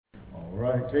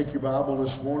Right, take your Bible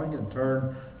this morning and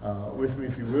turn with me,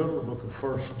 if you will, to the book of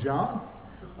 1 John,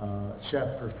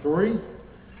 chapter 3.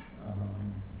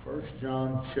 1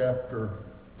 John chapter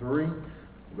 3. We're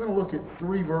going to look at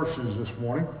three verses this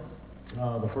morning,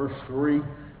 the first three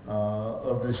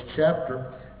of this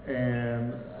chapter.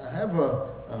 And I have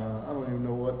I don't even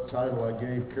know what title I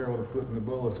gave Carol to put in the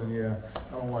bulletin. Yeah,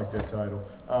 I don't like that title.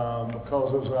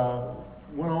 Because as I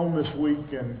went on this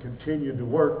week and continued to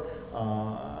work,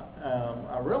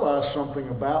 I realized something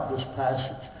about this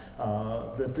passage,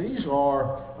 that these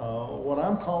are what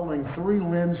I'm calling three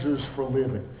lenses for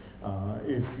living.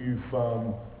 If you've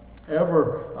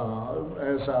ever,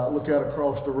 as I look out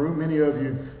across the room, many of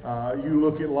you, you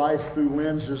look at life through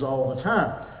lenses all the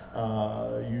time.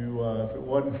 If it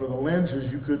wasn't for the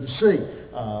lenses, you couldn't see.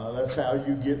 That's how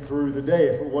you get through the day.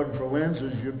 If it wasn't for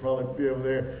lenses, you'd probably be over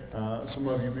there. Some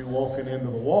of you would be walking into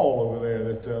the wall over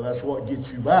there. That's what gets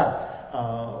you by.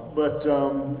 But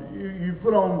you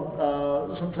put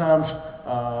on sometimes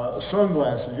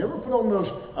sunglasses. You ever put on those?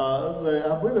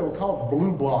 I believe they were called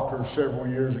blue blockers several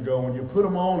years ago. When you put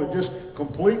them on, it just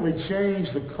completely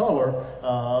changed the color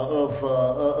of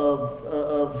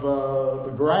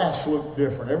the grass. Looked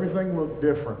different. Everything looked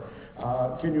different.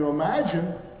 Can you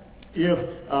imagine if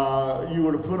you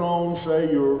were to put on,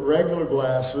 say, your regular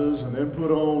glasses and then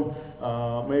put on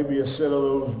maybe a set of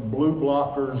those blue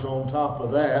blockers on top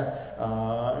of that,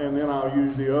 and then I'll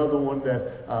use the other one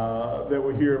that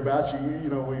we hear about. You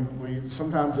know, we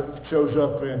sometimes it shows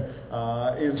up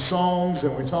in songs,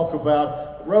 and we talk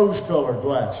about rose-colored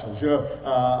glasses. You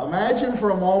know, imagine for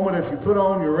a moment if you put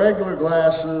on your regular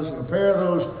glasses and a pair of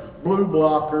those blue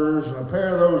blockers and a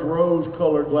pair of those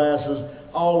rose-colored glasses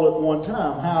all at one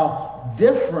time. How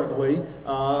differently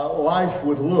life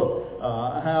would look.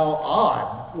 How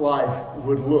odd life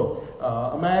would look.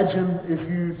 Imagine if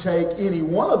you take any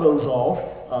one of those off,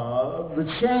 the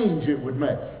change it would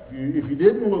make. If you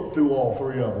didn't look through all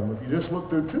three of them, if you just looked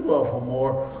through two of them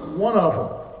or one of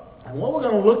them. And what we're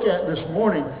going to look at this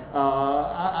morning,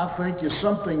 I think, is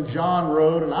something John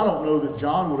wrote, and I don't know that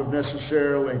John would have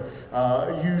necessarily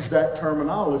used that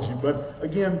terminology. But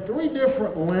again, three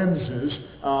different lenses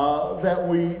that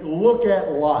we look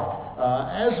at life.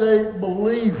 As a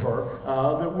believer,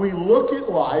 that we look at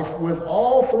life with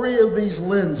all three of these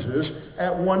lenses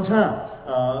at one time.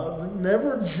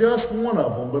 Never just one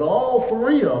of them, but all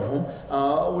three of them.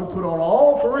 We put on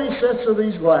all three sets of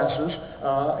these glasses,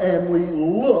 and we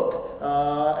look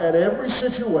at every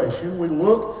situation. We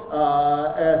look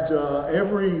at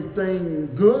everything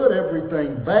good,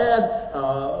 everything bad,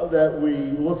 that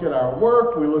we look at our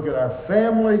work, we look at our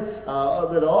family,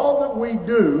 that all that we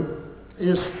do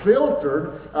is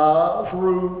filtered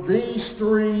through these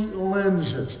three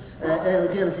lenses. And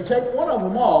again, if you take one of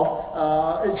them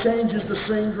off, it changes the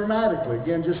scene dramatically.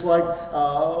 Again, just like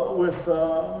with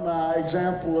my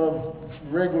example of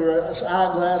regular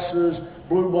eyeglasses,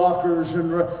 blue blockers,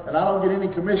 and I don't get any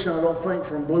commission, I don't think,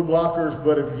 from blue blockers,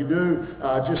 but if you do,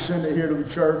 just send it here to the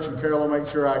church, and Carol will make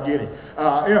sure I get it.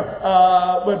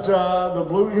 But the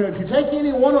blue, if you take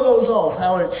any one of those off,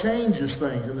 how it changes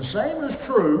things. And the same is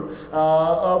true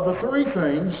of the three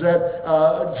things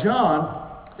that John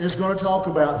is going to talk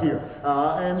about here.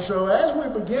 And so as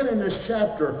we begin in this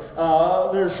chapter,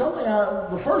 there's something,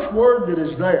 the first word that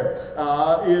is there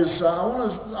is, I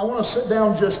want to sit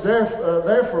down just there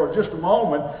for just a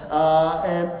moment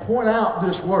and point out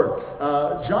this word.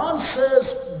 John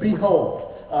says,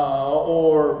 behold,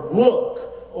 or look,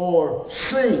 or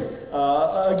see.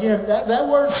 Again, that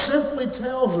word simply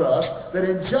tells us that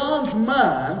in John's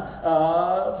mind,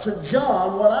 to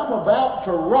John, what I'm about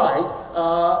to write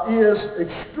is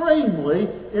extremely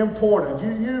important.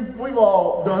 We've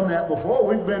all done that before.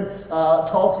 We've been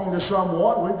talking to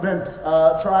someone. We've been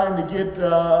trying to get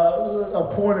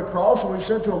a point across, and we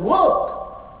said to them, look,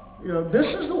 this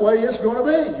is the way it's going to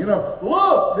be.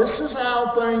 Look, this is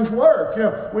how things work.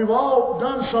 We've all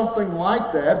done something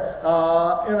like that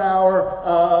in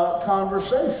our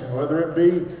conversation, whether it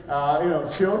be,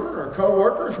 children or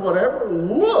coworkers, whatever.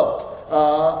 Look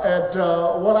at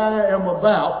what I am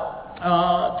about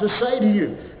to say to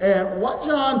you. And what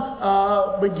John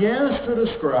begins to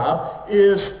describe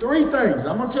is three things.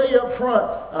 I'm going to tell you up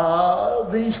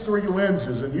front these three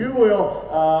lenses. And you will,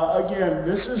 again,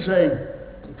 this is a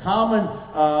common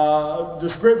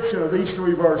description of these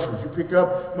three verses. You pick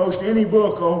up most any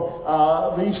book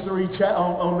on these three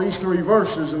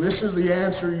verses, and this is the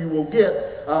answer you will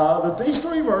get. That these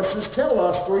three verses tell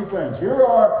us three things. Here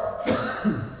are,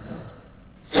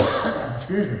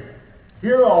 excuse me.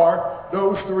 Here are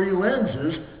those three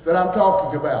lenses that I'm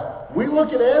talking about. We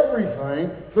look at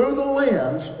everything through the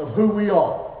lens of who we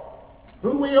are.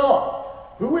 Who we are.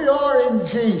 Who we are in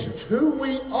Jesus, who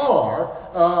we are,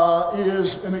 is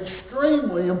an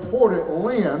extremely important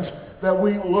lens that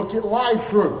we look at life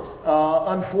through.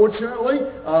 Unfortunately,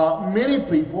 many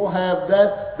people have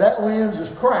that lens is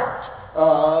cracked.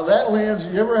 That lens,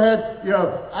 you ever had,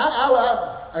 I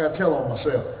got to tell on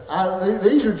myself.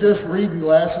 These are just reading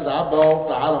glasses I bought,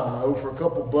 I don't know, for a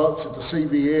couple bucks at the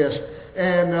CVS.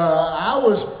 And I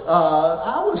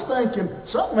was thinking,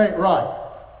 something ain't right.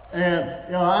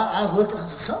 And, I was looking,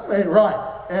 I said, something ain't right.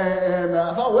 And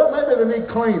I thought, well, maybe they need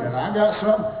cleaning. I got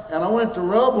something, and I went to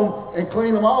rub them and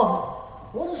clean them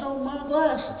off. What is on my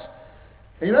glasses?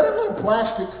 And them little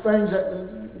plastic things that,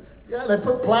 they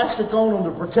put plastic on them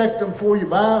to protect them before you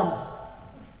buy them.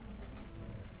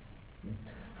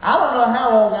 I don't know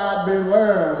how long I'd been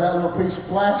wearing that little piece of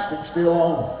plastic still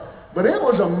on. But it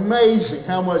was amazing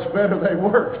how much better they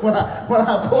worked when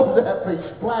I pulled that piece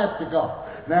of plastic off.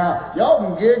 Now, y'all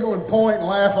can giggle and point and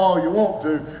laugh all you want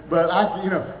to, but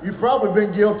you've probably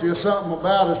been guilty of something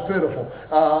about as pitiful.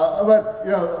 But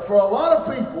for a lot of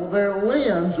people, their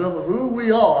lens of who we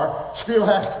are still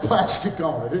has plastic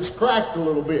on it. It's cracked a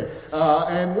little bit.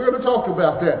 And we're going to talk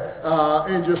about that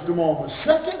in just a moment. The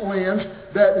second lens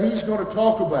that he's going to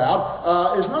talk about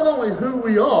is not only who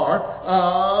we are,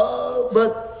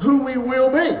 but who we will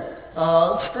be.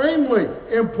 Extremely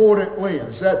important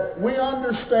lens, that we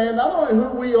understand not only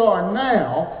who we are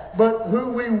now, but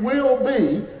who we will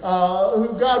be,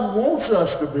 who God wants us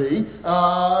to be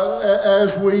as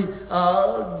we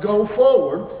go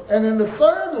forward. And then the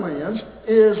third lens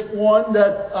is one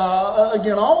that,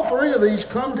 again, all three of these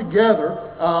come together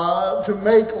to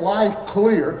make life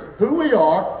clear. Who we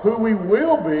are, who we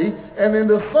will be, and then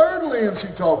the third lens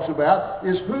he talks about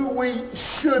is who we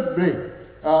should be.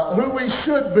 Who we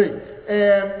should be.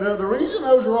 And the reason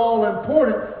those are all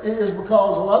important is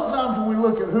because a lot of times when we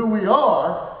look at who we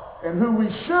are and who we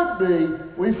should be,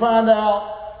 we find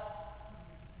out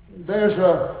there's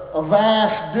a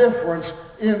vast difference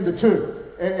in the two.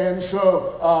 And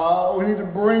so we need to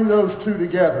bring those two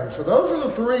together. So those are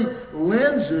the three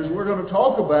lenses we're going to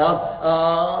talk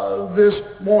about this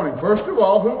morning. First of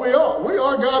all, who we are. We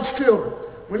are God's children.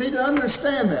 We need to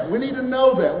understand that. We need to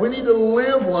know that. We need to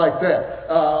live like that.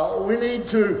 We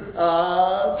need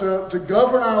to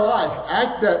govern our life,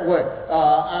 act that way.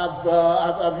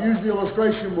 I've used the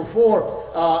illustration before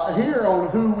here on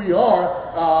who we are,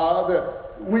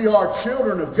 that we are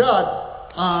children of God.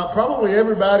 Probably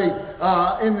everybody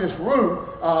in this room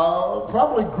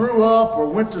probably grew up or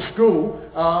went to school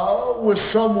with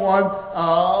someone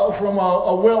from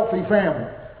a wealthy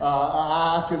family.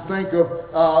 I can think of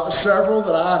several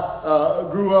that I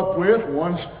grew up with.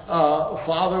 One's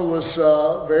father was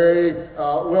a very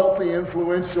wealthy,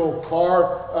 influential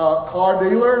car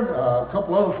dealer, a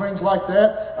couple other things like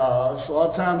that. So a lot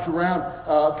of times around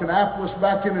Kannapolis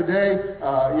back in the day,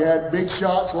 you had big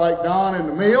shots like Don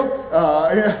and Emil.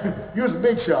 You was a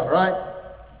big shot, right?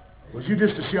 Was you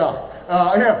just a shot?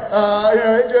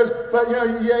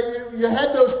 You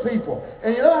had those people,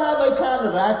 and you know how they kind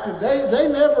of acted. They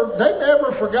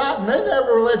never forgot, and they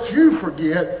never let you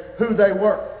forget who they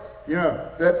were.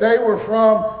 That they were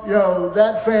from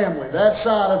that family, that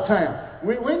side of town.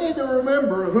 We need to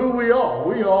remember who we are.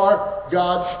 We are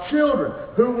God's children.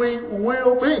 Who we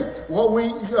will be. Who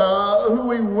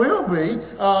we will be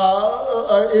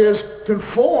is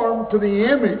conformed to the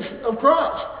image of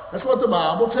Christ. That's what the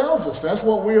Bible tells us. That's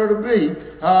what we are to be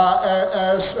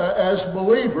as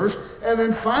believers. And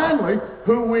then finally,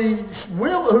 who we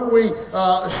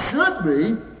should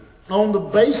be on the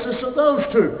basis of those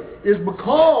two is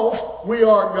because we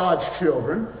are God's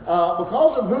children,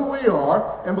 because of who we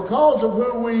are, and because of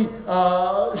who we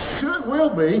will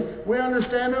be, we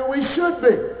understand who we should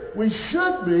be. We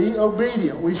should be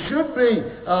obedient. We should be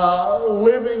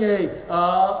living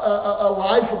a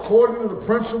life according to the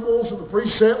principles and the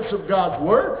precepts of God's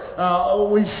Word.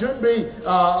 We should be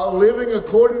living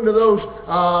according to those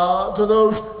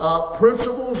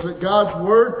principles that God's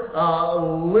Word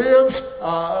lives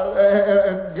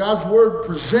and God's Word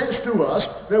presents to us,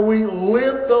 that we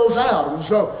live those out. And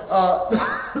so,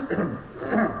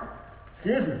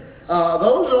 excuse me.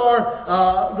 Those are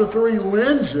the three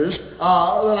lenses that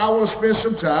I want to spend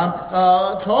some time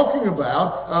talking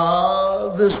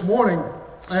about this morning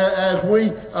as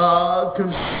we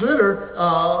consider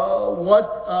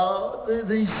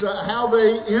how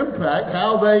they impact,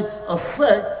 how they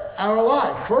affect our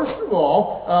life. First of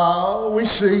all, we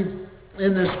see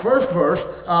in this first verse,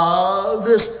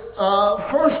 this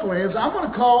first lens, I'm going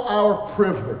to call our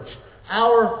privilege.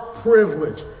 Our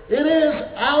privilege. It is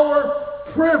our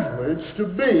privilege to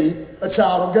be a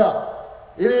child of God.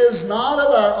 It is not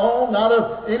of our own, not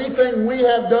of anything we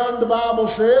have done, the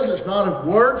Bible says. It's not of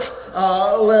works,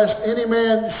 lest any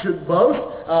man should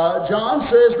boast. John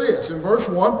says this in verse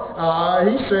 1.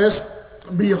 He says,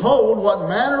 "Behold, what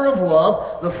manner of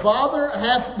love the Father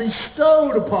hath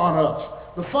bestowed upon us."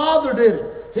 The Father did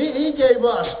it. He gave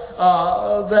us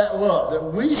that love, that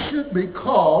we should be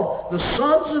called the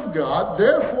sons of God.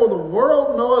 Therefore the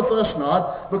world knoweth us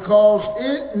not, because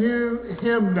it knew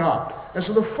him not. And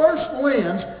so the first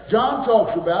lens John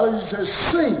talks about is he says,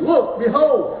 see, look,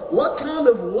 behold, what kind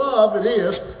of love it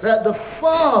is that the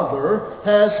Father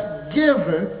has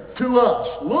given to us.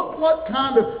 Look what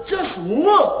kind of, just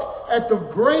look at the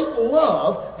great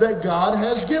love that God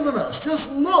has given us. Just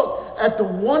look at the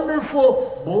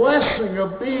wonderful blessing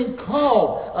of being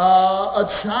called a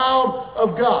child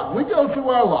of God. We go through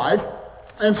our life,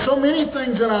 and so many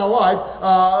things in our life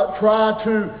try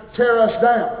to tear us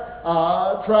down,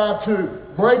 try to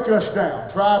break us down,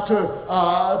 try to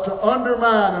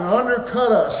undermine and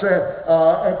undercut us,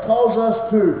 and cause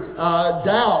us to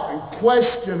doubt and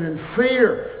question and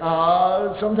fear.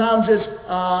 Sometimes it's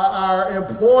our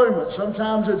employment,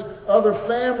 sometimes it's other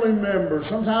family members,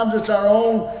 sometimes it's our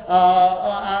own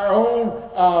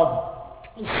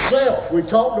self. We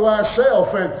talk to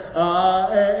ourselves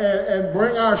and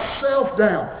bring ourselves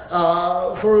down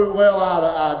through, well,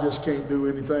 I just can't do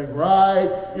anything right.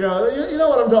 You know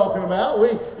what I'm talking about.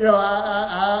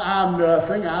 I'm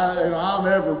nothing. I'll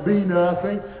never be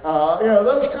nothing.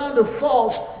 Those kind of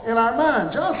thoughts in our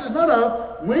mind. John says, no.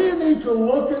 We need to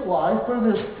look at life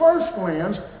through this first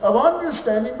lens of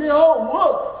understanding. Behold,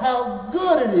 look how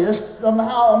good it is,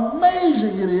 how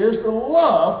amazing it is, the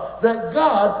love that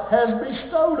God has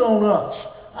bestowed on us.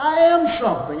 I am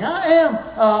something.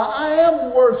 I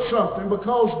am worth something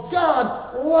because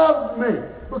God loved me.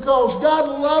 Because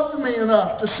God loved me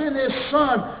enough to send His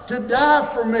Son to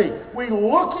die for me. We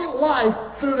look at life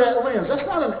through that lens. That's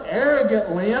not an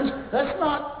arrogant lens. That's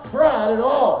not pride at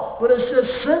all. But it's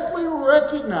just simply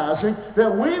recognizing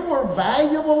that we were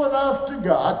valuable enough to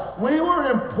God, we were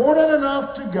important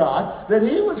enough to God, that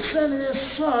He would send His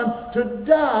Son to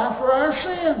die for our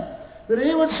sin. That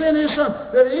He would send His Son,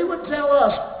 that He would tell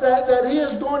us that He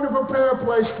is going to prepare a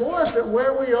place for us, that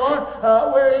where we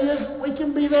are, where He is, we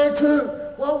can be there too.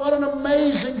 Well, what an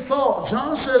amazing thought.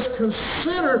 John says,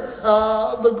 consider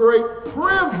the great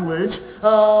privilege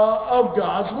of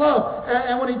God's love.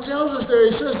 And when he tells us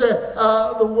there, he says that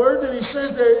the word that he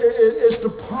says there is to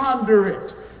ponder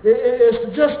it. Is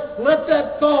to just let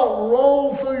that thought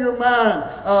roll through your mind,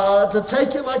 to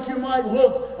take it like you might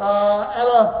look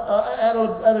at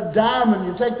a diamond.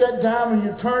 You take that diamond,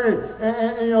 you turn it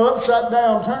and upside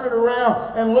down, turn it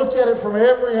around, and look at it from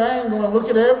every angle and look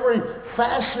at every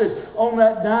facet on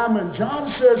that diamond.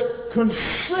 John says,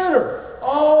 consider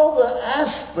all the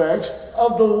aspects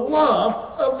of the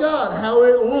love of God, how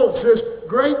it looks, this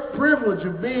great privilege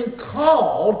of being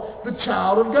called the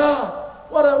child of God.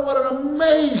 What an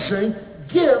amazing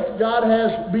gift God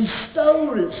has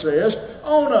bestowed, it says,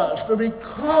 on us, to be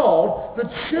called the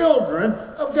children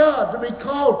of God, to be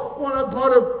called a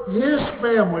part of His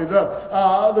family,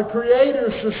 the Creator,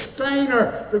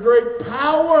 Sustainer, the great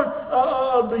power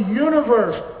of the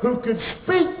universe, who could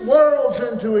speak worlds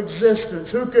into existence,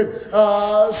 who could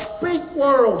speak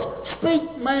worlds,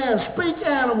 speak man, speak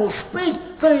animals, speak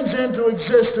things into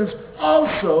existence,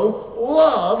 also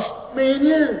loves me and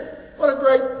you. What a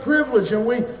great privilege. And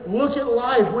we look at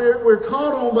life. We're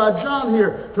called on by John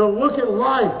here to look at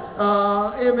life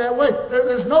in that way.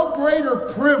 There's no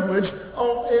greater privilege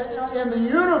in the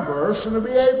universe than to be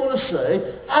able to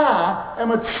say, I am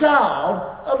a child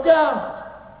of God.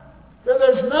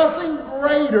 There's nothing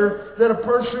greater that a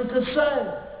person could say.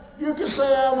 You could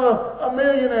say, I'm a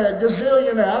millionaire,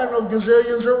 gazillionaire. I don't know if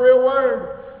gazillion's a real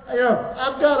word.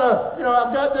 I've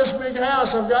got this big house,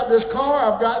 I've got this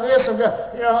car, I've got this, I've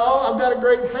got a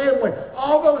great family.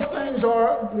 All those things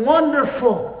are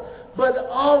wonderful, but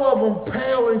all of them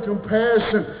pale in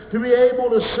comparison to be able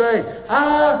to say,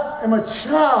 I am a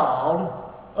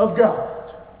child of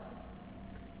God.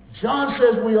 John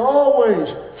says we always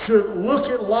should look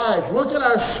at life, look at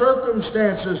our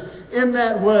circumstances in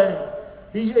that way.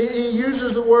 He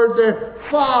uses the word there,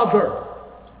 Father.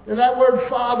 And that word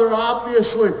Father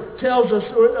obviously tells us,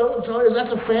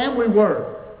 that's a family word.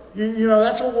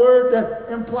 That's a word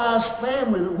that implies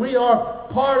family, that we are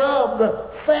part of the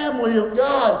family of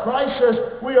God. Christ says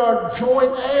we are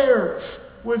joint heirs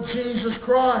with Jesus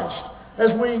Christ as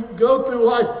we go through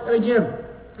life. And again,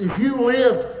 if you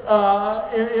lived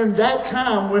in that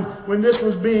time when this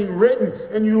was being written,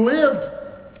 and you lived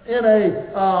in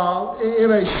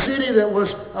a city that was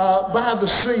by the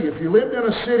sea. If you lived in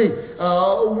a city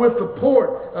with the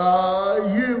port,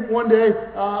 you one day,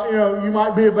 you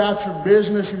might be about your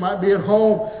business, you might be at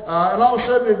home, and all of a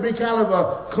sudden it'd be kind of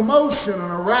a commotion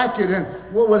and a racket. And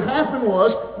what would happen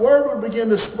was word would begin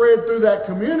to spread through that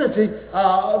community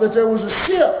that there was a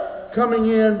ship coming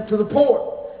in to the port.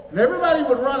 And everybody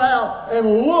would run out and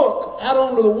look out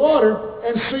onto the water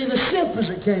and see the ship as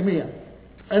it came in.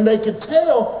 And they could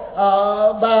tell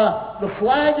by the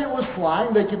flag it was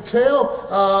flying, they could tell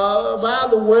by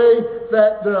the way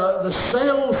that the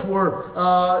sails were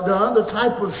done, the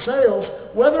type of sails,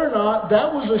 whether or not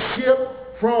that was a ship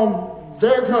from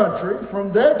their country,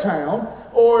 from their town,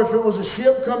 or if it was a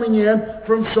ship coming in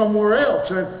from somewhere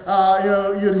else. And,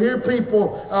 you'd hear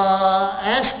people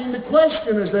asking the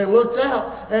question as they looked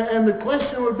out, and the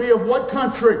question would be of what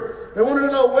country. They wanted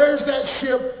to know, where's that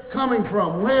ship coming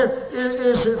from? Where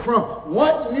is it from?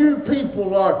 What new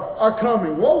people are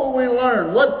coming? What will we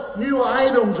learn? What new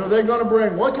items are they going to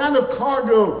bring? What kind of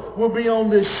cargo will be on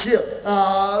this ship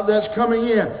that's coming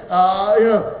in?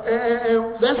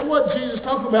 And that's what Jesus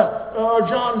talks about, or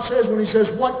John says when he says,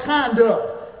 what kind of,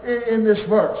 in this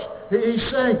verse. He's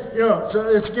saying,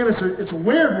 it's a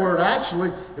weird word actually.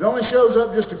 It only shows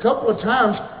up just a couple of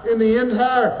times in the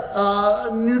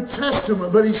entire New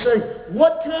Testament. But he's saying,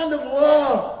 what kind of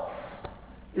love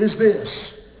is this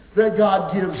that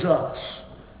God gives us?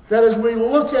 That as we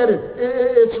look at it,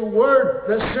 it's a word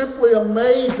that simply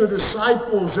amazed the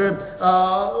disciples. And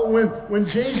when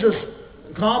Jesus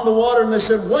calmed the water and they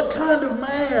said, what kind of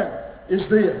man is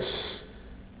this?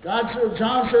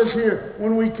 John says here,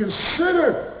 when we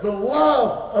consider the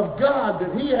love of God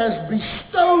that He has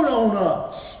bestowed on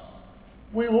us,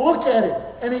 we look at it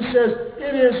and He says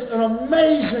it is an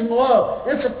amazing love.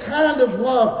 It's a kind of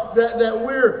love that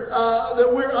we're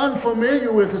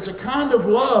unfamiliar with. It's a kind of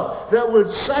love that would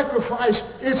sacrifice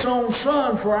its own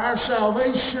Son for our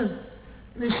salvation.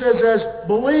 And He says, as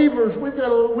believers,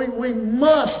 we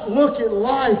must look at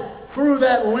life through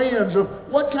that lens of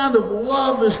what kind of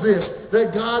love is this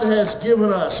that God has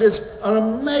given us. It's an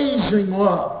amazing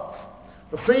love.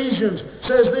 Ephesians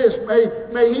says this,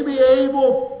 may He be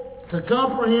able to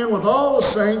comprehend with all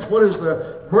the saints what is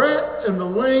the breadth and the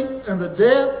length and the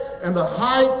depth and the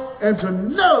height, and to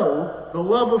know the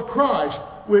love of Christ,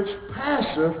 which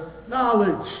passeth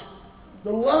knowledge.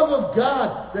 The love of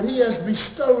God that He has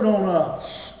bestowed on us.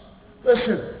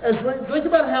 Listen, as we think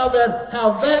about how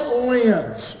that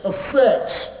lens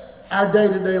affects our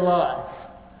day-to-day life.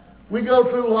 We go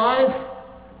through life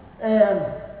and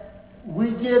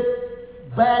we get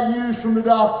bad news from the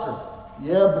doctor.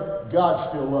 Yeah, but God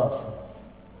still loves me.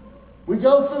 We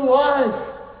go through life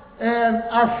and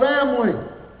our family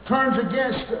turns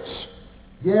against us.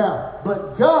 Yeah,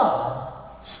 but God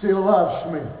still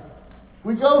loves me.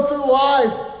 We go through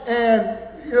life and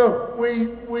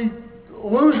we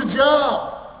lose a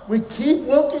job. We keep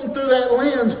looking through that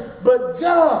lens, but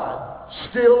God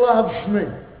still loves me.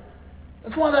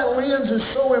 That's why that lens is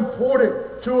so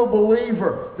important to a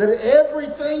believer. That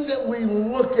everything that we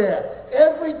look at,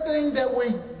 everything that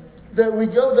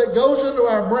goes into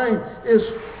our brain is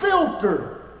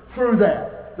filtered through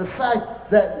that. The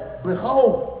fact that,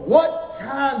 behold, what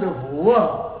kind of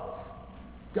love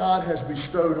God has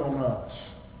bestowed on us.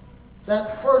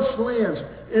 That first lens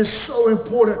is so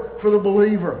important for the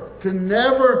believer, to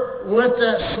never let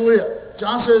that slip.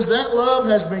 John says that love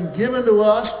has been given to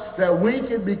us that we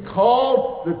can be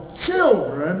called the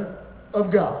children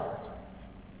of God.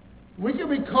 We can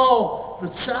be called the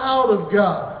child of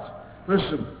God.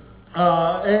 Listen,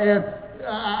 and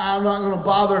I'm not going to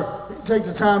bother take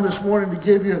the time this morning to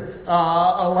give you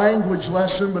a language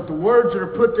lesson, but the words that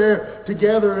are put there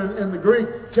together in the Greek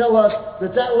tell us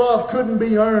that love couldn't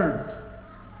be earned.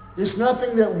 It's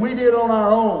nothing that we did on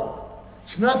our own.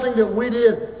 It's nothing that we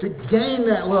did to gain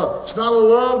that love. It's not a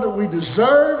love that we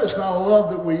deserve. It's not a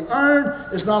love that we earn.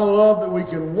 It's not a love that we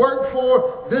can work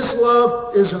for. This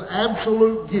love is an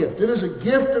absolute gift. It is a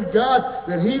gift of God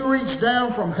that He reached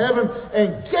down from heaven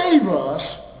and gave us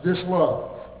this love.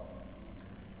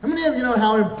 How many of you know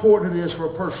how important it is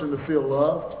for a person to feel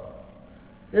loved?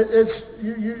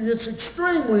 It's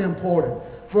extremely important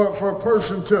for a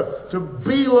person to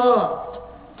be loved.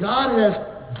 God has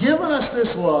given us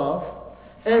this love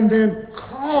and then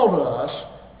called us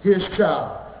His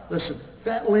child. Listen,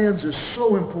 that lens is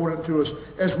so important to us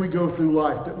as we go through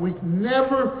life, that we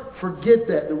never forget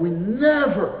that we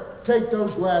never take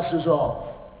those glasses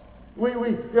off.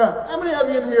 How many of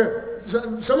you in here,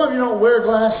 some of you don't wear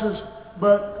glasses,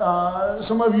 but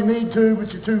some of you need to,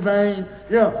 but you're too vain.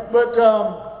 But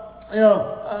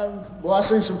I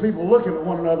see some people looking at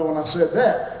one another when I said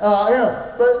that.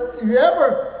 But you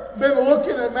ever been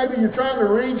looking at, maybe you're trying to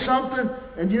read something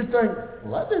and you think,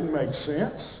 well, that didn't make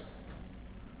sense.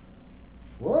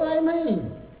 What do they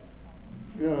mean?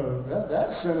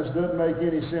 That sentence doesn't make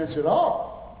any sense at all.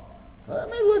 Let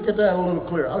me look at that a little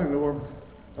clearer. I don't know where I'm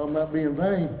talking about being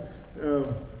vain.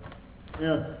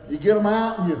 You get them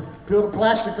out and you peel the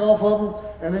plastic off of them,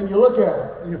 and then you look at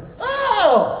it. And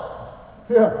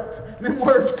them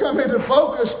words come into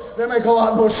focus. They make a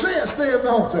lot more sense,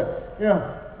 don't they?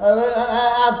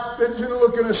 I've been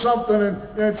looking at something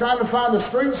and trying to find a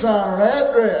street sign or an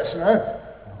address.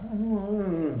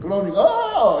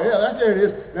 There it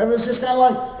is. And it's just kind of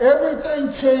like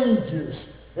everything changes.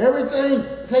 Everything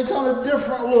takes on a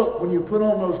different look when you put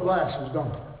on those glasses,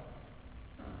 don't it?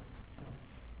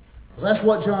 Well, that's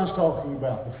what John's talking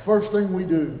about. The first thing we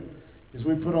do is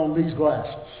we put on these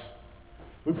glasses.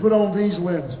 We put on these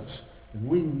lenses. And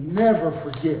we never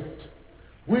forget.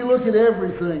 We look at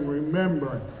everything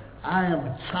remembering, I am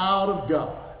a child of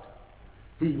God.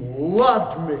 He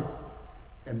loved me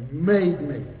and made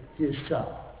me his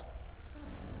child.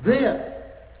 Then,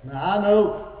 now I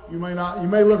know you may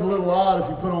look a little odd if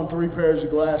you put on 3 pairs of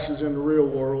glasses in the real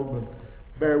world,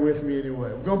 but bear with me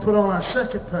anyway. We're going to put on our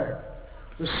second pair.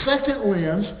 The second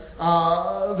lens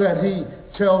that he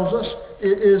tells us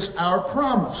is our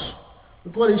promise.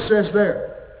 Look what he says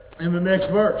there in the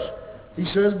next verse. He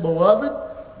says, Beloved,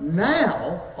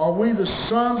 now are we the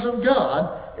sons of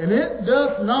God, and it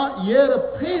doth not yet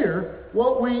appear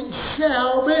what we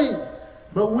shall be.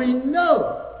 But we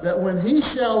know that when he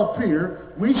shall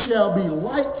appear, we shall be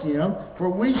like him, for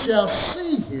we shall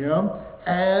see him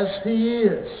as he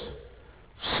is.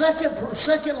 Second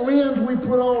lens we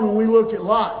put on when we look at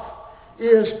life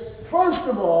is, first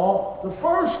of all, the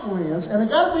first lens, and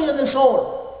it's got to be in this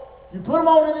order. You put them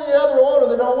on in any other order,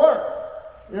 they don't work.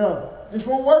 It just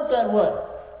won't work that way.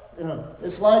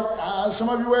 It's like some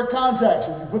of you wear contacts.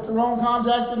 If you put the wrong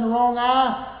contact in the wrong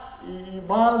eye, you're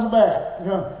blind as a bat.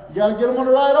 You got to get them in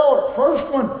the right order. First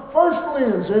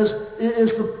lens is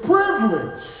the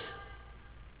privilege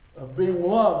of being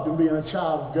loved and being a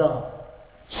child of God.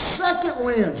 Second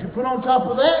lens you put on top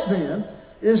of that then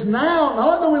is now,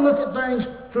 not only do we look at things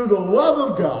through the love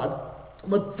of God,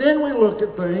 but then we look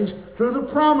at things through the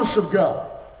promise of God.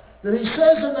 That he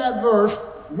says in that verse,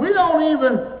 we don't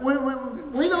even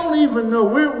know.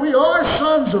 We are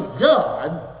sons of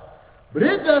God, but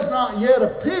it does not yet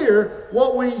appear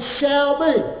what we shall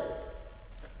be.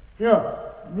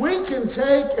 We can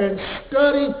take and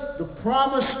study the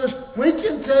promises. We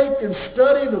can take and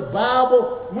study the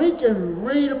Bible. We can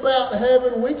read about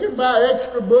heaven. We can buy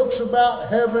extra books about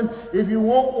heaven. If you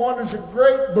want one, there's a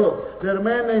great book that a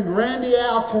man named Randy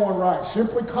Alcorn writes,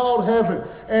 simply called Heaven.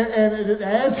 And it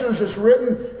answers, it's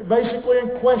written basically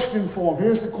in question form.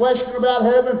 Here's the question about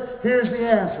heaven. Here's the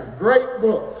answer. Great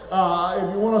book.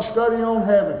 If you want to study on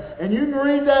heaven. And you can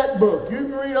read that book. You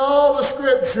can read all the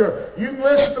scripture. You can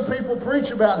listen to people preach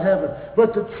about heaven.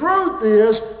 But the truth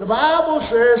is, the Bible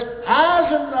says, eyes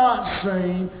have not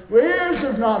seen, ears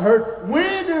have not heard. We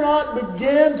do not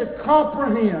begin to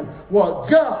comprehend what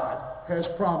God has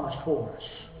promised for us.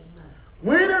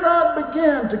 We do not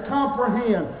begin to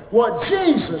comprehend what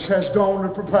Jesus has gone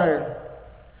to prepare.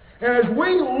 And as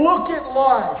we look at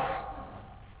life,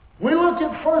 we look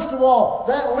at, first of all,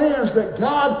 that lens that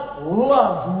God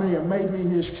loved me and made me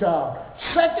his child.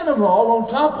 Second of all, on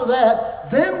top of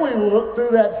that, then we look through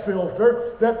that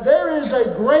filter that there is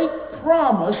a great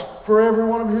promise for every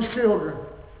one of his children.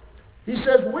 He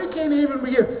says, we can't even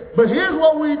begin. But here's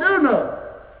what we do know.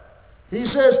 He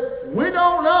says, we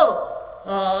don't know.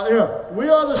 We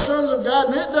are the sons of God,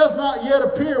 and it does not yet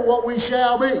appear what we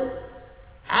shall be.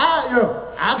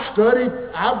 I've studied,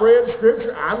 I've read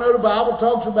Scripture. I know the Bible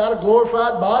talks about a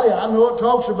glorified body. I know it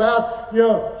talks about,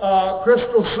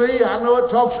 crystal sea. I know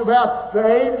it talks about the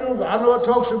angels. I know it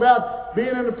talks about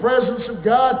being in the presence of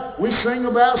God. We sing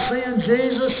about seeing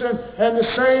Jesus and the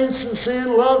saints and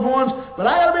seeing loved ones. But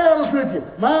I got to be honest with you.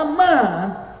 My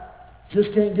mind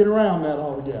just can't get around that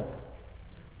altogether.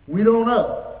 We don't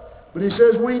know. But he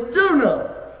says we do know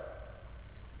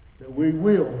that we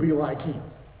will be like him.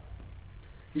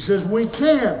 He says we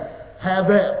can have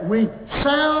that. We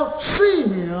shall see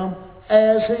him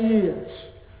as he is.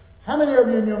 How many of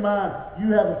you in your mind,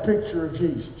 you have a picture of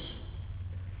Jesus?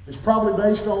 It's probably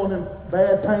based on them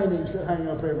bad paintings that hang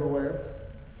up everywhere.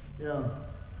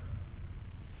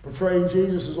 Portraying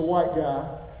Jesus as a white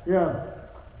guy.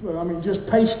 Just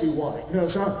pasty white.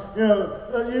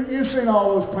 You've seen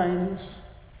all those paintings.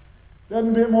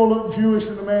 Doesn't a bit more look Jewish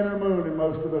than the man in the moon in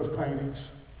most of those paintings.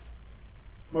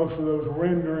 most of those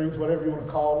renderings, whatever you want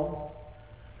to call them.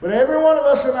 But every one of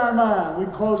us in our mind,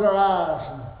 we close our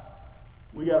eyes and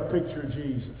we got a picture of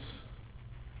Jesus.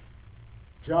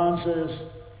 John says,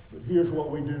 but here's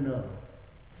what we do know.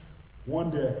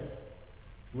 One day,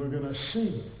 we're going to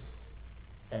see him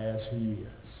as he is.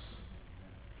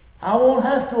 I won't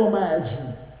have to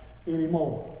imagine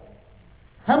anymore.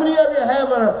 How many of you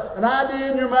have an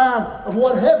idea in your mind of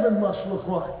what heaven must look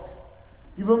like?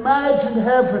 You've imagined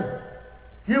heaven.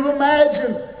 You've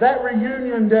imagined that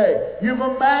reunion day. You've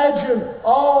imagined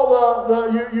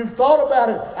you've thought about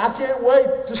it. I can't wait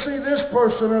to see this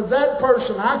person or that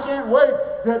person. I can't wait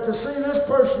to see this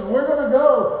person. We're going to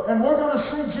go and we're going to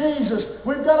see Jesus.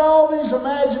 We've got all these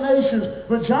imaginations.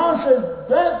 But John says,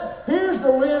 here's the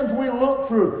lens we look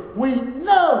through. We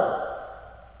know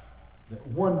that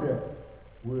one day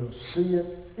we'll see it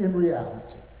in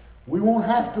reality. We won't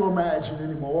have to imagine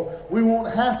anymore. We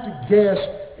won't have to guess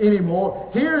anymore.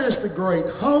 Here is the great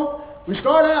hope. We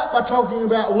start out by talking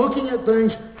about looking at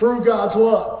things through God's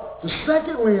love. The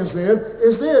second lens then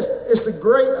is this. It's the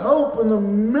great hope and the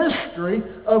mystery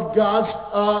of God's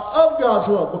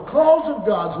love. Because of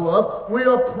God's love, we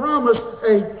are promised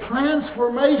a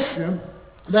transformation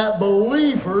that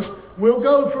believers will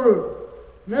go through.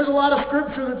 And there's a lot of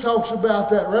scripture that talks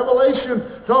about that.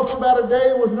 Revelation talks about a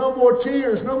day with no more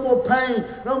tears, no more pain,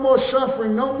 no more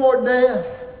suffering, no more death.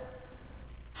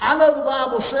 I know the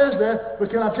Bible says that, but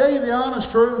can I tell you the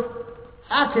honest truth?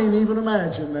 I can't even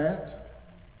imagine that.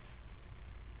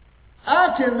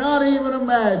 I cannot even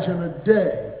imagine a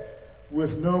day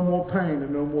with no more pain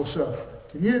and no more suffering.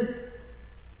 Can you?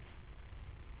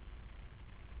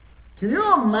 Can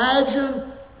you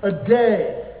imagine a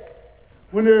day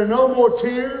when there are no more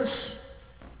tears?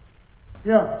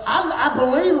 You know, I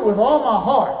believe it with all my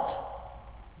heart,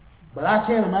 but I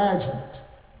can't imagine it.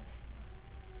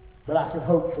 But I can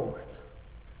hope for it.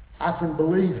 I can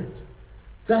believe it.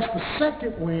 That's the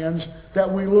second lens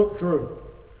that we look through.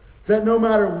 That no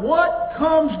matter what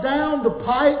comes down the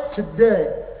pipe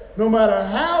today, no matter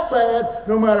how bad,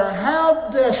 no matter how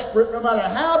desperate, no matter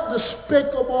how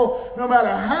despicable, no matter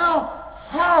how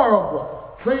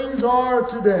horrible things are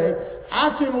today,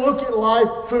 I can look at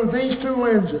life through these two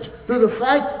lenses. Through the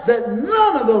fact that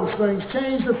none of those things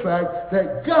change the fact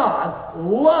that God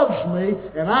loves me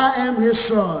and I am His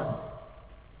Son.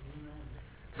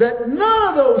 That none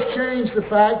of those change the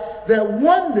fact that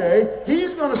one day He's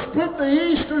going to split the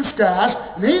eastern skies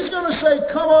and He's going to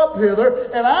say, come up hither,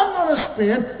 and I'm going to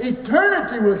spend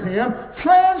eternity with Him,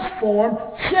 transformed,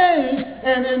 changed,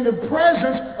 and in the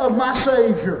presence of my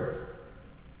Savior.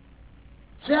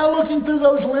 See how looking through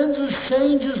those lenses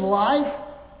changes life?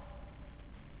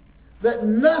 That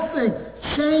nothing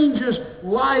changes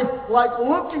life like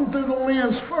looking through the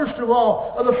lens, first of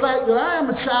all, of the fact that I am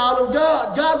a child of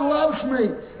God. God loves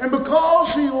me. And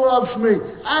because He loves me,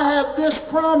 I have this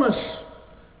promise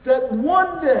that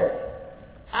one day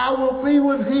I will be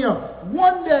with Him.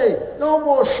 One day, no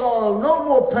more sorrow, no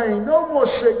more pain, no more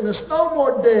sickness, no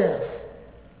more death.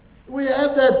 We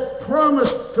have that promise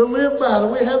to live by.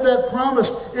 We have that promise.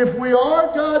 If we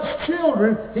are God's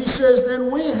children, He says,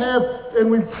 then we have, and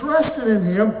we've trusted in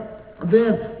Him,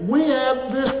 then we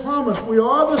have this promise. We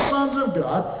are the sons of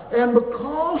God, and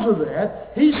because of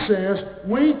that, He says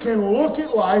we can look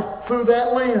at life through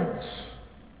that lens.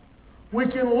 We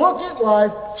can look at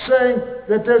life saying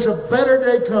that there's a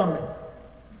better day coming.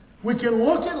 We can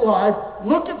look at life,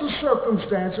 look at the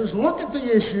circumstances, look at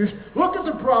the issues, look at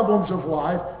the problems of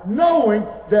life, knowing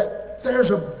that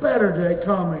there's a better day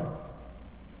coming.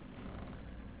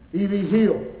 E.V.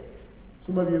 Hill.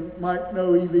 Some of you might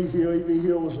know E.V. Hill. E.V.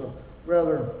 Hill was a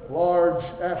rather large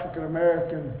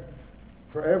African-American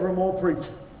forevermore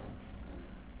preacher.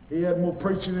 He had more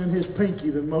preaching in his pinky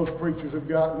than most preachers have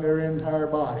got in their entire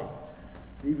body.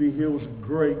 E.V. Hill was a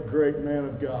great, great man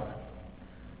of God.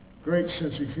 Great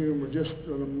sense of humor, just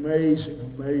an amazing,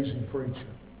 amazing preacher.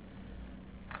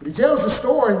 But he tells the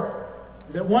story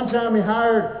that one time he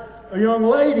hired a young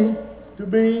lady to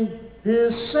be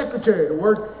his secretary, to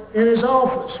work in his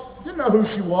office. Didn't know who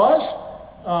she was.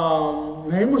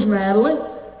 Her name was Natalie,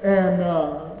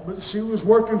 but she was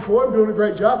working for him, doing a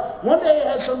great job. One day he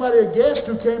had a guest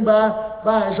who came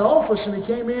by his office, and he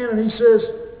came in and he says,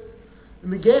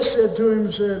 and the guest said to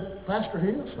him, Pastor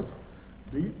Hill,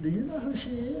 do you know who she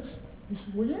is? He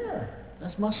said, well, yeah,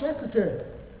 that's my secretary.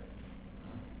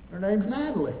 Her name's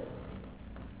Natalie.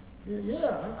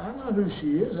 Yeah, I know who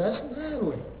she is. That's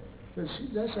Natalie.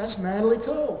 That's Natalie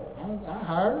Cole. I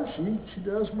hired her. She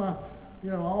does my,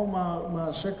 all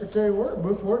my secretary work,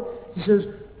 book work. He says,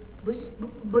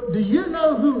 but do you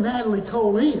know who Natalie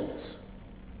Cole is?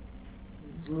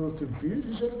 a little confused.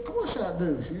 He said, of course I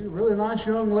do. She's a really nice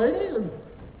young lady. And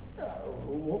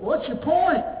what's your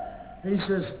point? He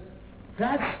says,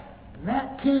 that's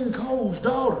Nat King Cole's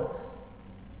daughter.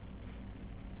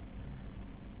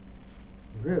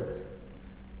 Really?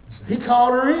 So he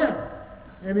called her in.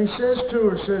 And he says to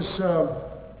her,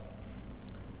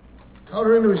 called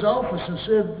her into his office and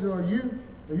said, are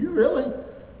you really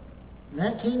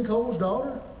Nat King Cole's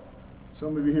daughter?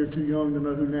 Some of you here are too young to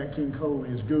know who Nat King Cole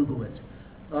is. Google it.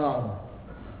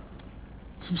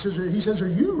 He says, are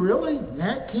you really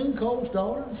Nat King Cole's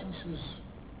daughter? She says,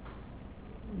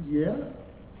 yeah.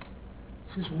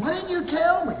 She says, why didn't you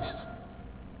tell me? She says,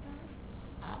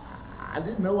 I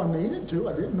didn't know I needed to.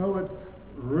 I didn't know it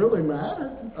really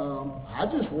mattered. I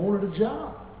just wanted a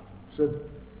job. Said,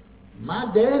 my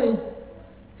daddy,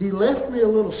 he left me a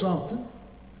little something,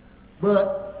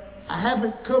 but I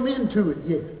haven't come into it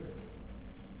yet.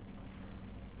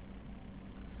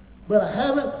 But I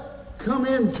haven't come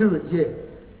into it yet.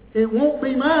 It won't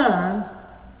be mine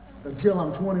until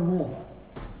I'm 21.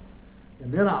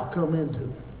 And then I'll come into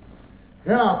it.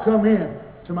 Then I'll come in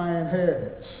to my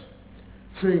inheritance.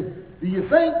 See, do you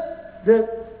think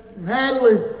that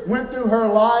Natalie went through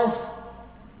her life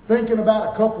thinking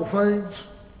about a couple things?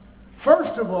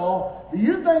 First of all, do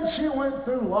you think she went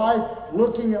through life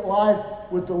looking at life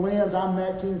with the lens, I'm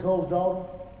Nat King Cole's daughter?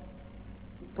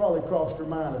 It probably crossed her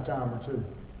mind a time or two.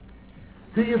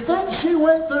 Do you think she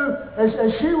went through,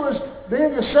 as she was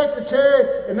being a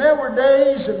secretary, and there were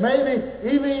days that maybe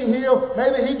E.V. Hill,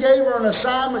 maybe he gave her an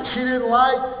assignment she didn't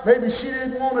like, maybe she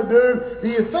didn't want to do. Do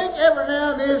you think every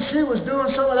now and then she was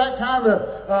doing some of that kind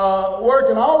of work?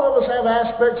 And all of us have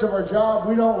aspects of our job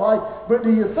we don't like. But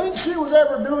do you think she was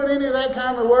ever doing any of that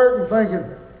kind of work and thinking,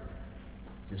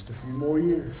 just a few more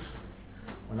years.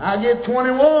 When I get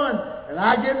 21 and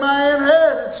I get my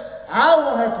inheritance, I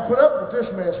won't have to put up with this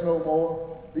mess no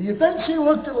more. Do you think she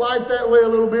looked at life that way a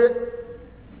little bit?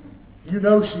 You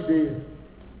know she did.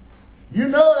 You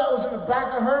know that was in the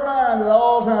back of her mind at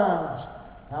all times.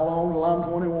 How long till I'm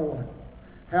 21?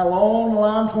 How long till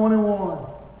I'm 21?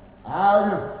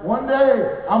 One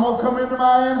day I'm going to come into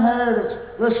my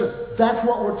inheritance. Listen, that's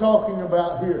what we're talking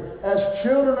about here. As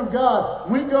children of God,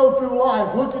 we go through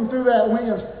life looking through that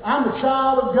lens. I'm a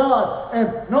child of God.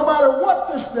 And no matter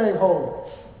what this day holds,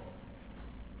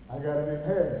 I got an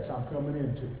inheritance I'm coming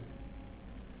into.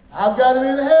 I've got an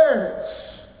inheritance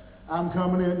I'm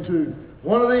coming into.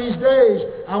 One of these days,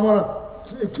 I'm going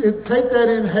to take that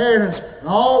inheritance, and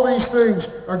all these things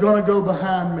are going to go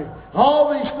behind me.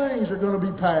 All these things are going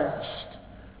to be past.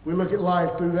 We look at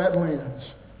life through that lens,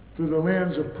 through the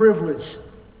lens of privilege,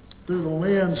 through the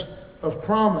lens of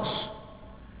promise.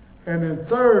 And then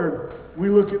third, we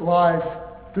look at life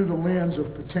through the lens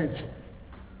of potential.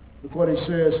 Look what he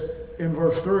says in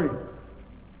verse 3.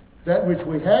 That which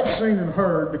we have seen and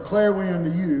heard declare we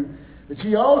unto you, that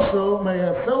ye also may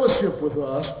have fellowship with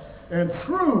us. And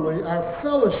truly our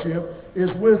fellowship is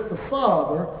with the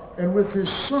Father and with His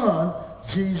Son,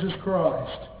 Jesus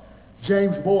Christ.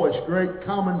 James Boyce, great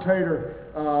commentator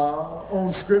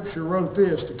on Scripture, wrote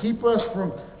this: to keep us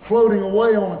from floating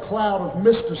away on a cloud of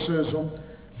mysticism,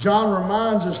 John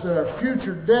reminds us that our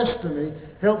future destiny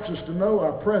helps us to know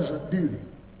our present duty.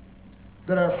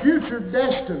 That our future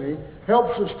destiny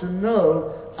helps us to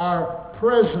know our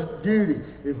present duty.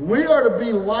 If we are to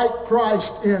be like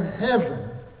Christ in heaven,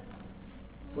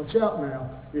 watch out now.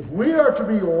 If we are to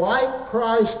be like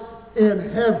Christ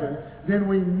in heaven, then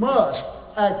we must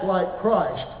act like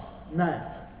Christ now.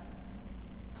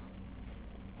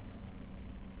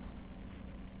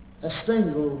 That stings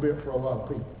a little bit for a lot of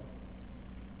people.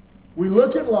 We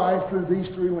look at life through these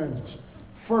three lenses.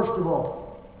 First of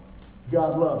all,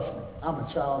 God loves me. I'm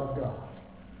a child of God.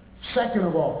 Second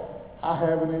of all, I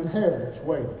have an inheritance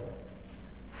waiting.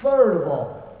 Third of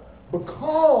all,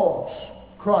 because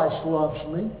Christ loves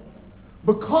me,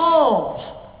 because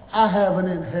I have an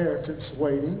inheritance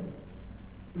waiting,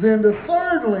 then the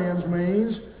third lens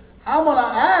means I'm going to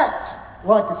act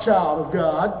like a child of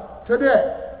God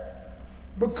today.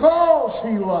 Because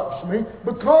He loves me,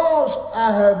 because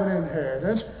I have an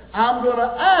inheritance, I'm going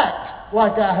to act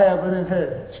like I have an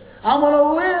inheritance. I'm going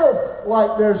to live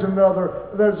like there's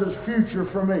a future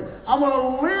for me. I'm going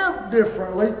to live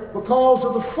differently because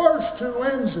of the first two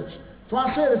lenses. So I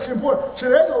said it's important. See,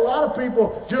 there's a lot of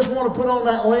people just want to put on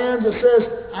that lens that says,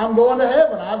 I'm going to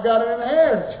heaven. I've got an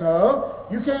inheritance. No,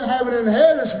 you can't have an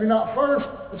inheritance if you're not first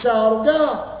a child of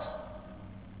God.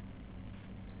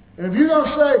 And if you're going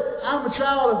to say, I'm a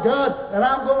child of God and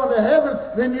I'm going to heaven,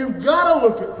 then you've got to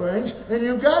look at things and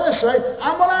you've got to say,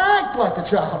 I'm going to act like a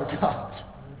child of God.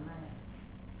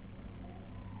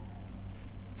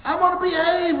 I want to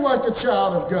behave like a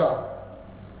child of God.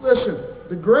 Listen,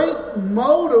 the great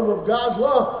motive of God's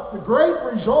love, the great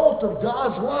result of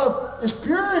God's love is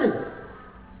purity.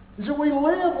 Is that we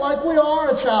live like we are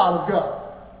a child of God.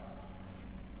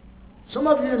 Some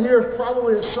of you in here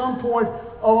probably at some point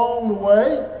along the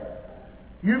way,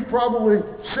 you've probably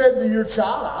said to your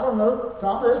child, I don't know,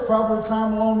 Tom, there's probably a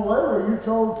time along the way where you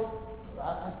told,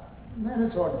 man,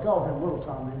 it's hard to call him little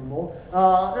Tommy anymore.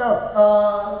 Call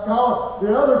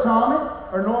the other Tommy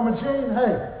or Norma Jean,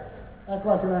 hey, act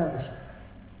like an Anderson.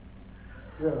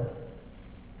 Yeah.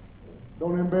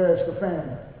 Don't embarrass the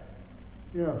family.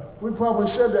 Yeah. We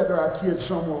probably said that to our kids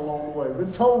somewhere along the way. We've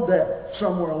been told that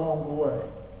somewhere along the way.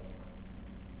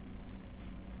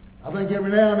 I think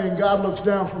every now and then God looks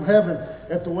down from heaven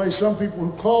at the way some people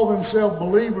who call themselves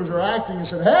believers are acting and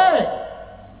said, hey,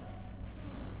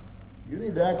 you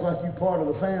need to act like you're part of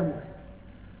the family.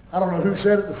 I don't know who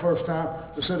said it the first time.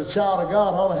 They said a child of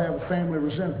God ought to have a family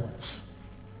resemblance.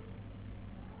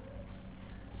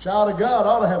 A child of God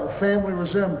ought to have a family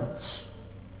resemblance.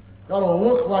 It ought to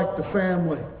look like the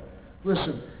family.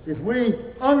 Listen, if we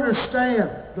understand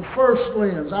the first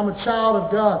lens, I'm a child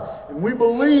of God, and we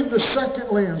believe the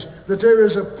second lens, that there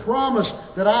is a promise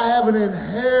that I have an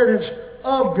inheritance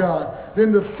of God,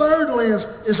 then the third lens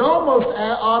is almost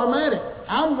automatic.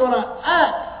 I'm going to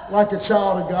act like a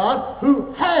child of God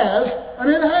who has an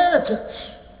inheritance.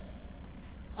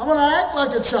 I'm going to act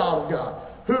like a child of God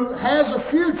who has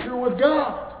a future with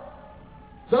God.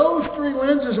 Those three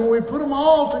lenses, when we put them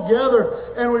all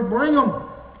together and we bring them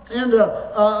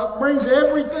into, brings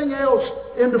everything else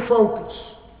into focus.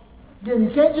 Again,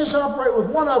 you can't just operate with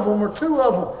one of them or two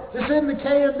of them. This isn't the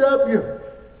K&W.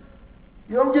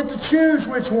 You don't get to choose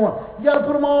which one. You got to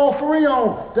put them all three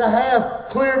on to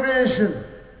have clear vision,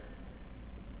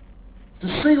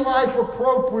 to see life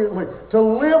appropriately, to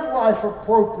live life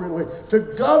appropriately,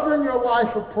 to govern your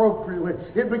life appropriately.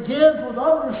 It begins with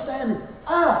understanding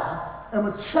I am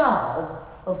a child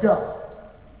of God.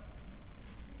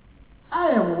 I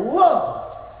am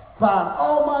loved by an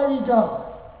almighty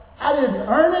God. I didn't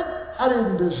earn it. I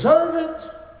didn't deserve it.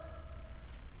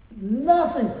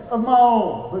 Nothing of my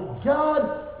own. But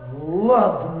God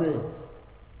loved me.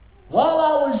 While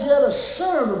I was yet a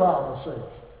sinner, the Bible says,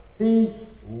 He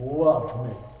loved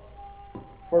me.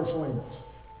 First lens.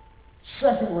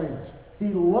 Second lens. He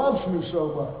loves me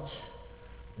so much.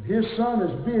 And His Son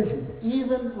is busy,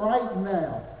 even right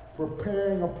now,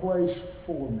 preparing a place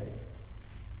for me.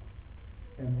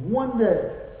 And one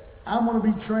day, I'm going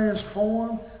to be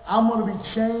transformed. I'm going to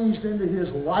be changed into His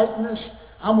likeness.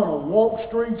 I'm going to walk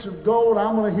streets of gold.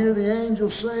 I'm going to hear the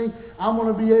angels sing. I'm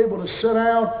going to be able to sit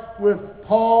down with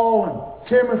Paul and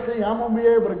Timothy. I'm going to be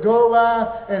able to go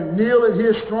by and kneel at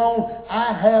His throne.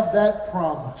 I have that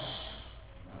promise.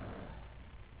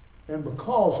 And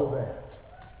because of that,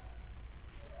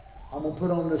 I'm going to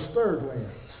put on this third lens.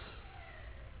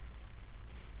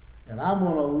 And I'm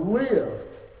going to live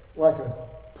like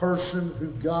a person who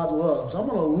God loves. I'm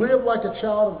going to live like a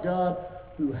child of God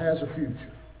who has a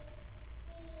future.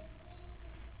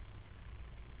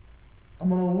 I'm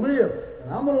going to live,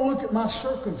 and I'm going to look at my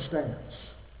circumstance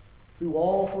through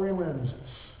all three lenses.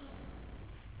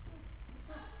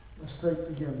 Let's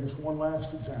take, again, just one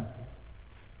last example.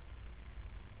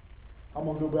 I'm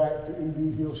going to go back to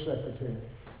E.B. Hill's secretary.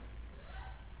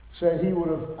 Say he would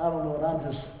have, I don't know, and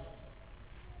I'm just,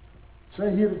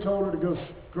 say he'd have told her to go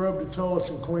scrub the toilets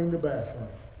and clean the bathroom.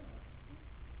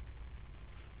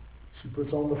 She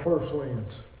puts on the first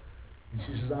lens. And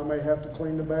she says, I may have to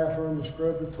clean the bathroom and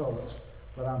scrub the toilets,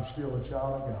 but I'm still a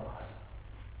child of God.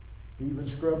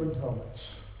 Even scrubbing toilets,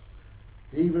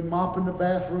 even mopping the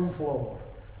bathroom floor,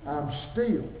 I'm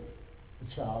still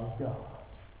a child of God.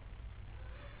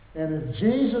 And if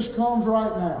Jesus comes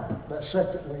right now, that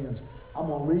second lens, I'm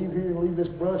going to leave here and leave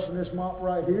this brush and this mop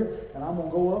right here, and I'm going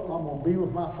to go up and I'm going to be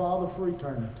with my Father for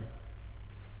eternity.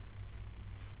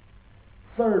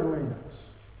 Third lens,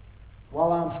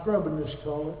 while I'm scrubbing this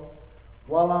toilet,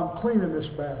 while I'm cleaning this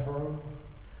bathroom,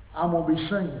 I'm going to be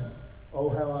singing, oh,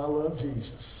 how I love Jesus.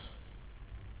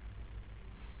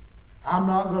 I'm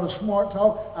not going to smart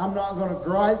talk. I'm not going to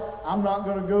gripe. I'm not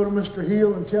going to go to Mr.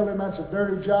 Hill and tell him that's a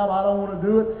dirty job. I don't want to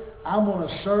do it. I'm going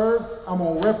to serve. I'm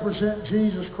going to represent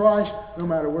Jesus Christ no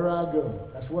matter where I go.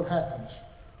 That's what happens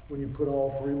when you put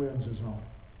all three lenses on.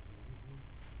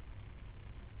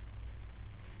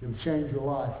 It'll change your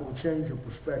life. It'll change your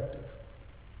perspective.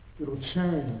 It'll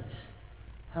change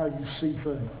how you see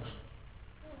things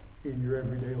in your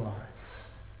everyday life.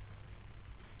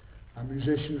 Our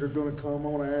musicians are going to come. I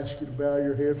want to ask you to bow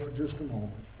your head for just a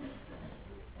moment.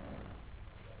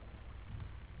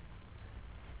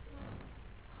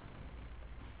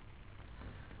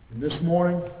 And this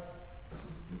morning,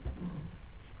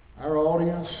 our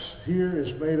audience here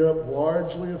is made up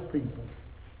largely of people.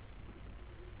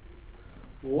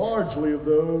 Largely of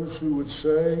those who would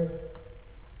say,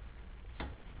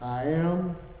 I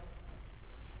am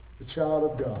the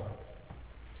child of God.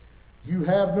 You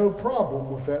have no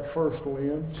problem with that first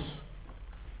lens.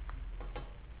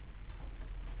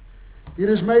 It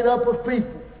is made up of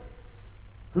people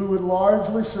who would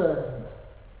largely say,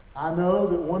 I know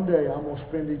that one day I'm going to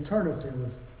spend eternity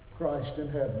with Christ in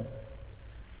heaven.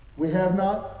 We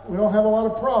don't have a lot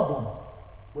of problem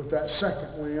with that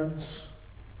second lens.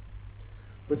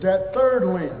 But that third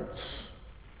lens,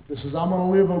 this is I'm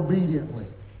going to live obediently.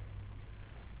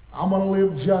 I'm going to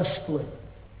live justly.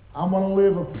 I'm going to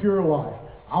live a pure life.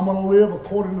 I'm going to live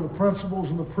according to the principles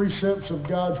and the precepts of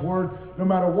God's Word, no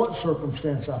matter what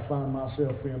circumstance I find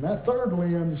myself in. That third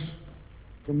lens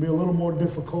can be a little more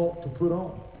difficult to put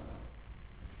on.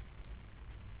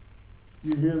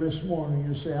 You hear this morning,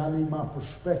 you say, I need my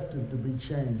perspective to be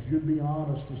changed. You'd be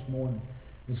honest this morning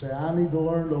and say, I need to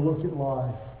learn to look at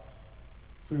life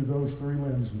through those three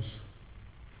lenses.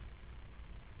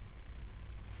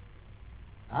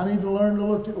 I need to learn to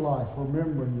look at life,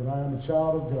 remembering that I am a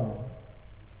child of God.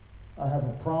 I have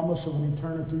a promise of an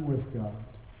eternity with God.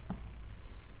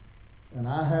 And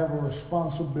I have a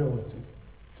responsibility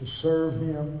to serve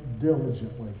Him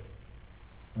diligently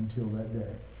until that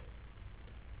day.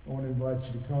 I want to invite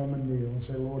you to come and kneel and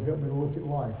say, Lord, help me to look at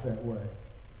life that way.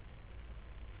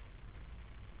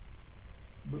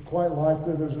 But quite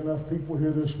likely there's enough people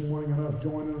here this morning, enough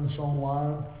joining us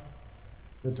online,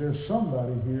 that there's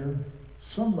somebody here,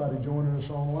 somebody joining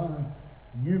us online,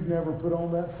 you've never put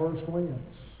on that first lens.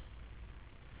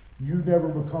 You've never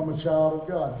become a child of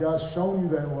God. God's shown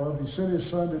you that love. He sent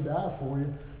His Son to die for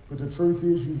you. But the truth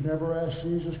is you've never asked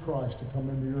Jesus Christ to come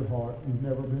into your heart. You've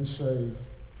never been saved.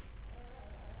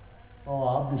 Oh,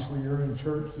 obviously you're in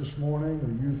church this morning,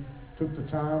 or you took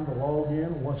the time to log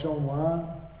in and watch online.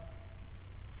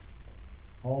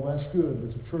 All that's good,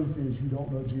 but the truth is you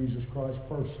don't know Jesus Christ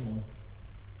personally.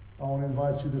 I want to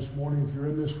invite you this morning, if you're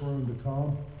in this room, to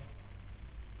come.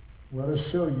 Let us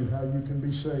show you how you can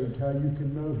be saved, how you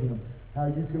can know Him, how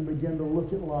you can begin to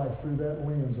look at life through that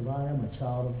lens of I am a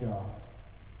child of God.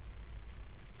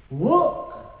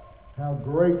 Look how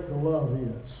great the love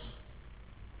is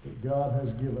that God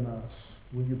has given us.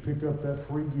 Will you pick up that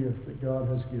free gift that God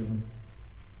has given?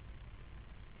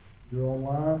 You're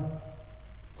online,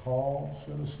 call,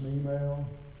 send us an email,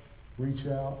 reach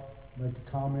out, make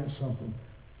a comment, something.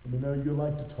 Let me know you'd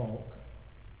like to talk.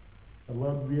 I'd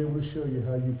love to be able to show you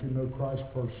how you can know Christ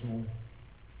personally.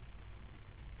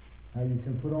 How you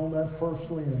can put on that first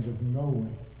lens of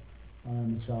knowing I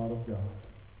am a child of God.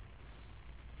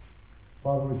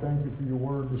 Father, we thank you for your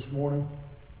word this morning.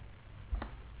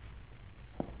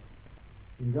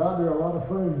 And God, there are a lot of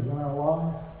things in our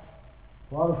life,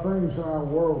 a lot of things in our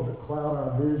world that cloud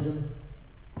our vision.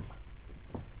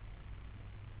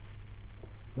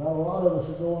 God, a lot of us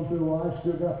are going through life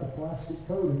still got the plastic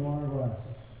coating on our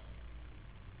glasses.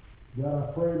 God,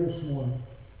 I pray this morning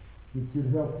that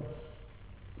you'd help us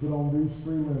put on these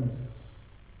three lenses,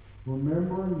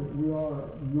 remembering that we are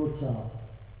your child,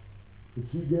 that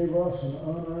you gave us an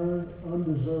unearned,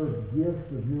 undeserved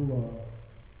gift of your love.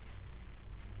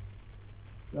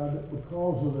 God, that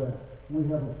because of that, we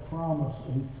have a promise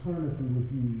of eternity with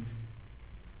you.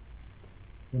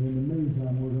 And in the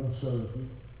meantime, we're going to serve you.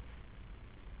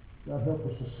 God, help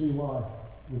us to see life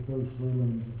with those three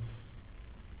lenses.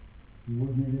 And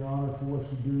we'll give you honor for what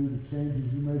you do, the changes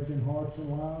you make in hearts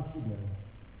and lives today.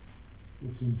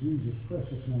 It's in Jesus'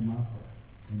 precious name I pray.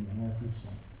 In your happy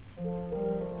son.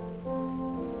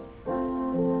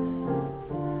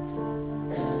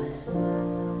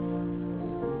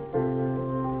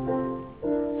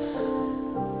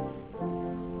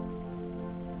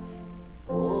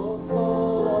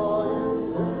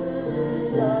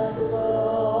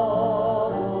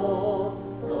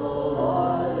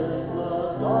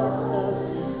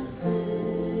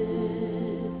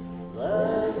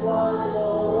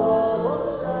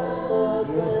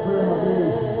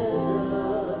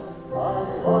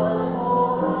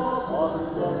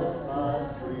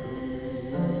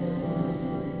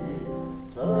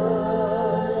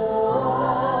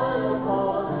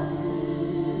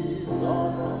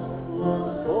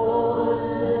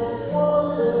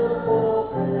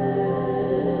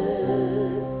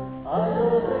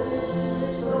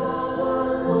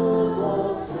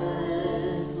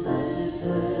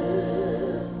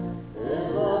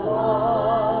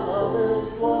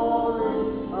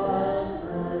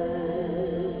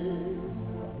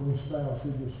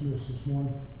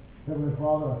 Heavenly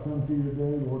Father, I come to you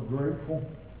today, Lord, grateful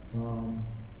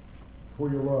for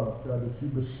your love, God, that you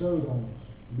bestowed on us.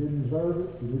 We didn't deserve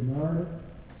it. We didn't earn it.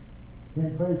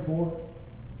 Can't pay for it.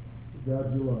 But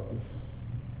God, you loved us.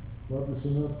 Loved us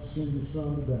enough to send your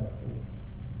Son to die for us.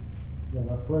 God,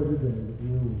 I pray today that we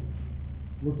will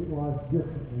look at life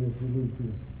differently as we leave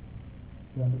here.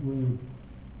 God, that we will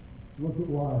look at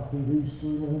life through these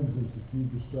three lenses that you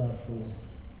described for us.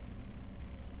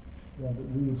 God, that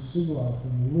we will see life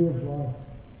and live life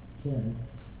caring.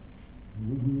 And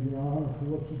we give you the honor for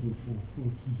what you do for us. For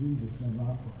it's in Jesus' name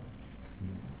I pray.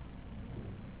 Amen.